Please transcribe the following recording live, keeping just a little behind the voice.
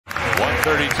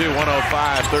132,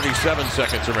 105, 37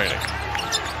 seconds remaining.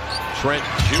 Trent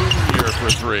Jr. for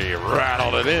three,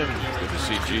 rattled it in. Good to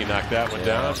see G knock that one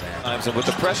down. And with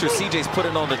the pressure CJ's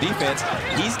putting on the defense,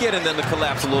 he's getting them to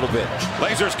collapse a little bit.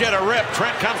 Blazers get a rip.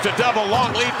 Trent comes to double,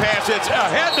 long lead pass. It's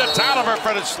ahead to Tolliver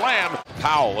for the slam.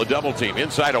 Powell, a double team,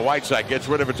 inside of Whiteside, gets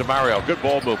rid of it to Mario. Good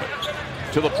ball movement.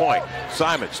 To the point.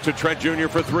 Simons to Trent Jr.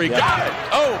 for three. Yep. Got it.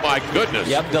 Oh, my goodness.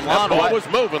 Yep, that ball was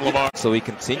moving, Lamar. So he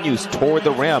continues toward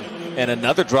the rim, and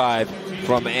another drive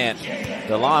from Ant.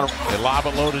 DeLon. They lob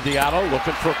and low to Diallo,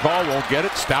 looking for a call, won't get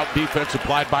it. Stout defense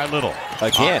applied by Little.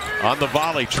 Again. On the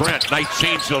volley, Trent. Nice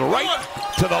change to the right,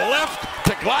 to the left,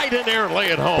 to glide in there and lay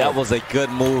it home. That was a good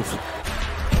move.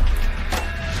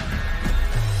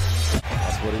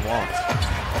 That's what he wants.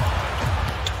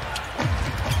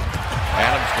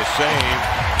 Adams to save.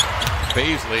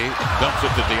 Baisley dumps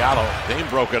it to Diallo. Dame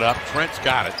broke it up. Trent's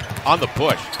got it on the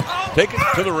push. Take it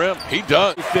to the rim. He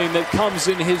does. Thing that comes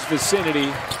in his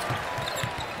vicinity.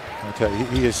 I tell you,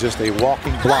 he is just a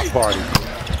walking block party.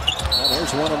 Well,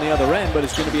 there's one on the other end, but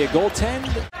it's going to be a goaltend.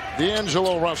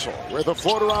 D'Angelo Russell with a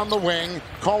floater on the wing.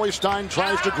 Cauley Stein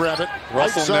tries to grab it.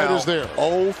 Russell right side now is there.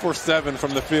 0 for 7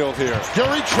 from the field here.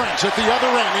 Gary Trent at the other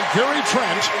end, and Gary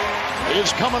Trent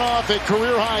is coming off a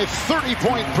career-high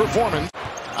 30-point performance.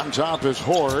 On top is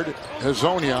Horde,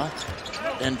 Hazonia,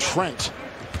 and Trent.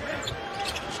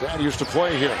 Stan used to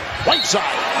play here. Whiteside,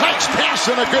 nice pass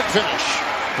and a good finish.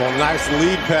 Well, nice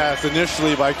lead pass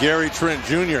initially by Gary Trent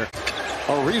Jr.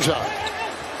 Ariza,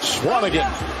 Swanigan,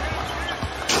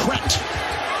 Trent.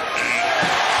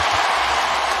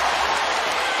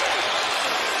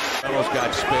 Carmelo's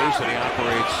got space and he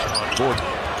operates on Gordon.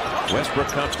 Westbrook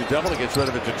comes to double and gets rid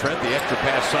of it to Trent. The extra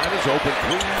pass, Simons, open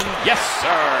three. Yes,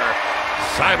 sir!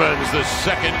 Simons, the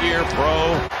second-year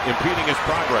pro, impeding his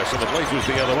progress, and the Blazers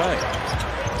the other way.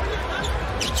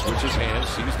 Switches hands,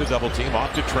 sees the double team,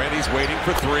 off to Trent, he's waiting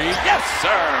for three. Yes, sir!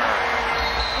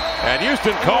 And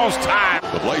Houston calls time.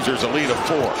 The Blazers a lead of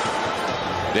 4.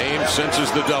 Dame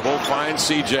senses the double, finds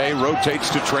CJ, rotates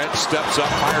to Trent, steps up,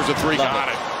 fires a three, got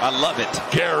it. I love it.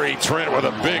 Gary Trent with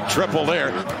a big triple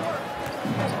there.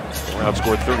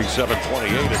 Outscored 37-28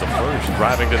 in the first,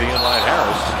 driving to the inline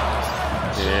Harris.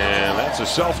 And that's a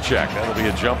self-check. That'll be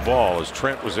a jump ball as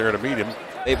Trent was there to meet him.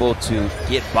 Able to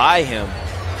get by him.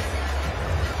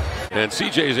 And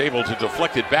CJ is able to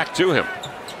deflect it back to him.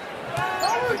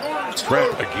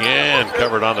 Trent again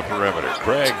covered on the perimeter.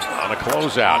 Craig on a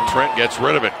closeout. Trent gets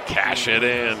rid of it. Cash it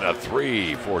in. A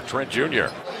three for Trent Jr.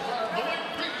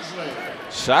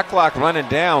 Shot clock running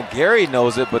down. Gary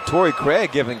knows it, but Torrey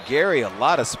Craig giving Gary a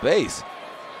lot of space.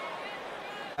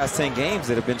 Last 10 games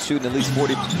that have been shooting at least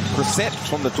 40%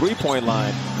 from the three-point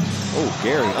line. Oh,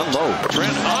 Gary, unload.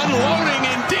 Trent unloading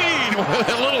indeed with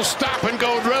a little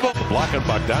stop-and-go dribble. Blocking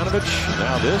Bogdanovich.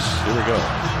 Now this. Here we go.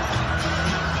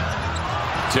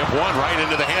 Tip one right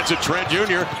into the hands of Trent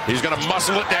Jr. He's going to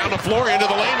muscle it down the floor into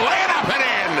the lane. Lay it up and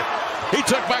in. He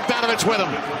took Bogdanovich with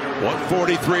him.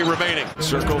 1:43 remaining.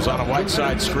 Circles on a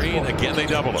Whiteside screen. Again, they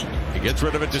double him. He gets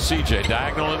rid of it to CJ.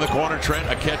 Diagonal in the corner. Trent,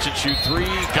 a catch-and-shoot three.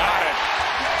 Got it.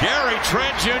 Gary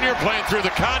Trent Jr. playing through the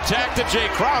contact to Jay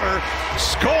Crowder.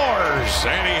 Scores,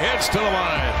 and he heads to the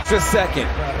line. Just a second.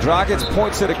 Dragic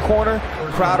points to the corner.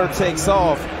 Crowder takes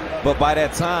off. But by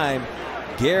that time,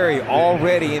 Gary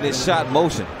already in his shot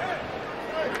motion.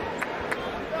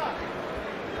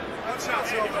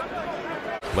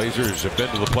 Blazers have been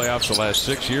to the playoffs the last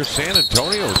 6 years. San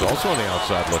Antonio is also on the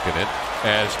outside looking in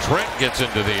as Trent gets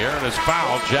into the air and is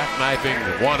fouled,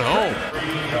 jackknifing one home.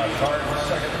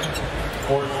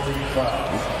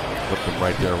 Put them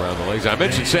right there around the legs. I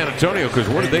mentioned San Antonio because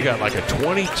what did they got? Like a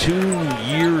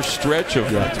 22-year stretch of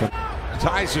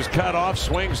ties his cut off,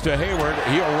 swings to Hayward.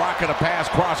 He'll rocket a pass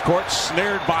cross court,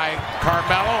 snared by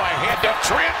Carmelo. A hand up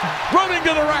Trent, running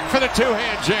to the rack for the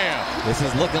two-hand jam. This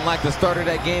is looking like the start of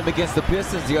that game against the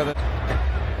Pistons the other.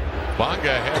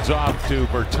 Bonga heads off to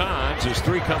Bertans. His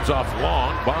three comes off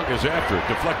long. Bonga's after it,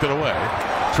 deflected away.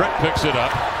 Trent picks it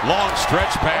up, long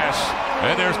stretch pass,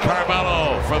 and there's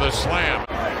Carmelo for the slam.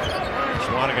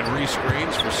 Swanigan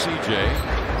rescreens for CJ.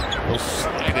 Will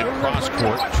slide it cross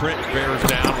court. Trent bears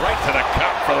down right to the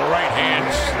cup for the right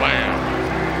hand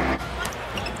slam.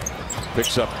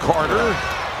 Picks up Carter.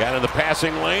 Got in the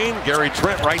passing lane. Gary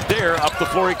Trent right there. Up the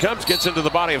floor he comes. Gets into the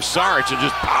body of Saric and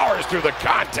just powers through the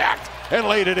contact and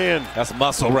laid it in. That's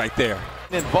muscle right there.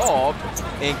 Involved,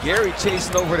 and Gary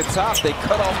chasing over the top. They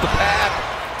cut off the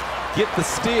path. Get the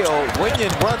steal.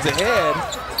 Winyon runs ahead.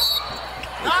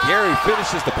 Gary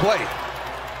finishes the play.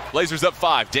 Blazers up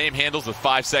 5. Dame handles with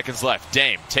 5 seconds left.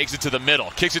 Dame takes it to the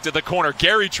middle, kicks it to the corner.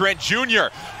 Gary Trent Jr.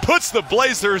 puts the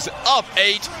Blazers up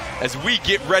 8. as we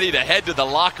get ready to head to the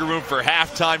locker room for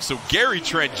halftime. So Gary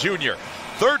Trent Jr.,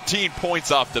 13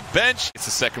 points off the bench. It's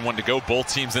the second one to go.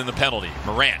 Both teams in the penalty.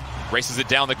 Morant races it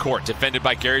down the court, defended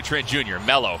by Gary Trent Jr.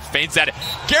 Melo feints at it.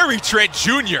 Gary Trent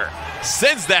Jr.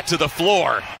 sends that to the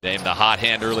floor. Dame the hot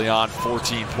hand early on,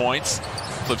 14 points.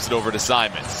 Flips it over to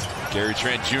Simons. Gary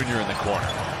Trent Jr. in the corner.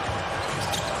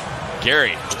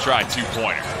 Gary will try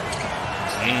two-pointer.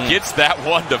 Gets that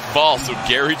one to fall, so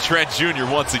Gary Trent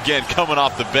Jr. once again coming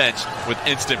off the bench with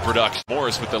instant production.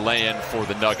 Morris with the lay-in for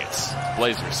the Nuggets.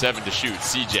 Blazers 7 to shoot.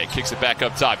 CJ kicks it back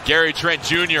up top. Gary Trent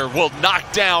Jr. will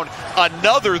knock down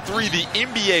another three, the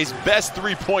NBA's best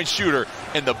three-point shooter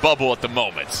in the bubble at the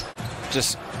moment.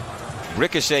 Just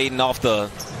ricocheting off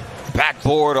the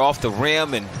backboard, off the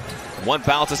rim, and one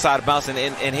bounce aside of bounce,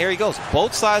 and here he goes.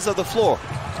 Both sides of the floor.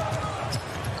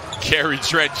 Gary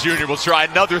Trent Jr. will try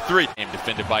another three.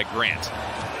 Defended by Grant.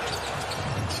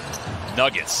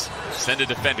 Nuggets send a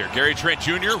defender. Gary Trent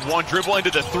Jr. one dribble into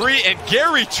the three, and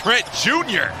Gary Trent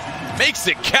Jr. makes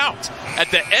it count at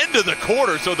the end of the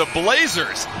quarter. So the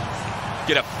Blazers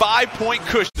get a 5-point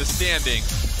cushion to standing.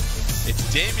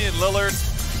 It's Damian Lillard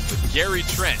with Gary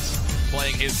Trent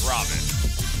playing his Robin.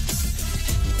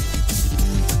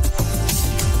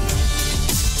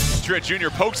 Trent Jr.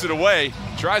 pokes it away,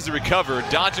 tries to recover.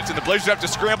 Doncic and the Blazers have to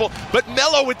scramble, but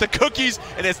Melo with the cookies,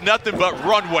 and it's nothing but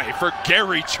runway for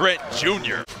Gary Trent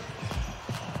Jr.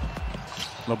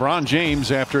 LeBron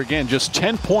James, after again just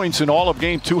 10 points in all of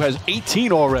Game 2, has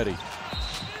 18 already.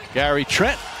 Gary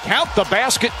Trent, count the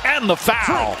basket and the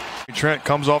foul. Trent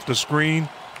comes off the screen,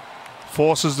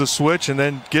 forces the switch, and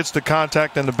then gets the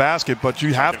contact in the basket, but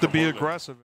you have to be aggressive.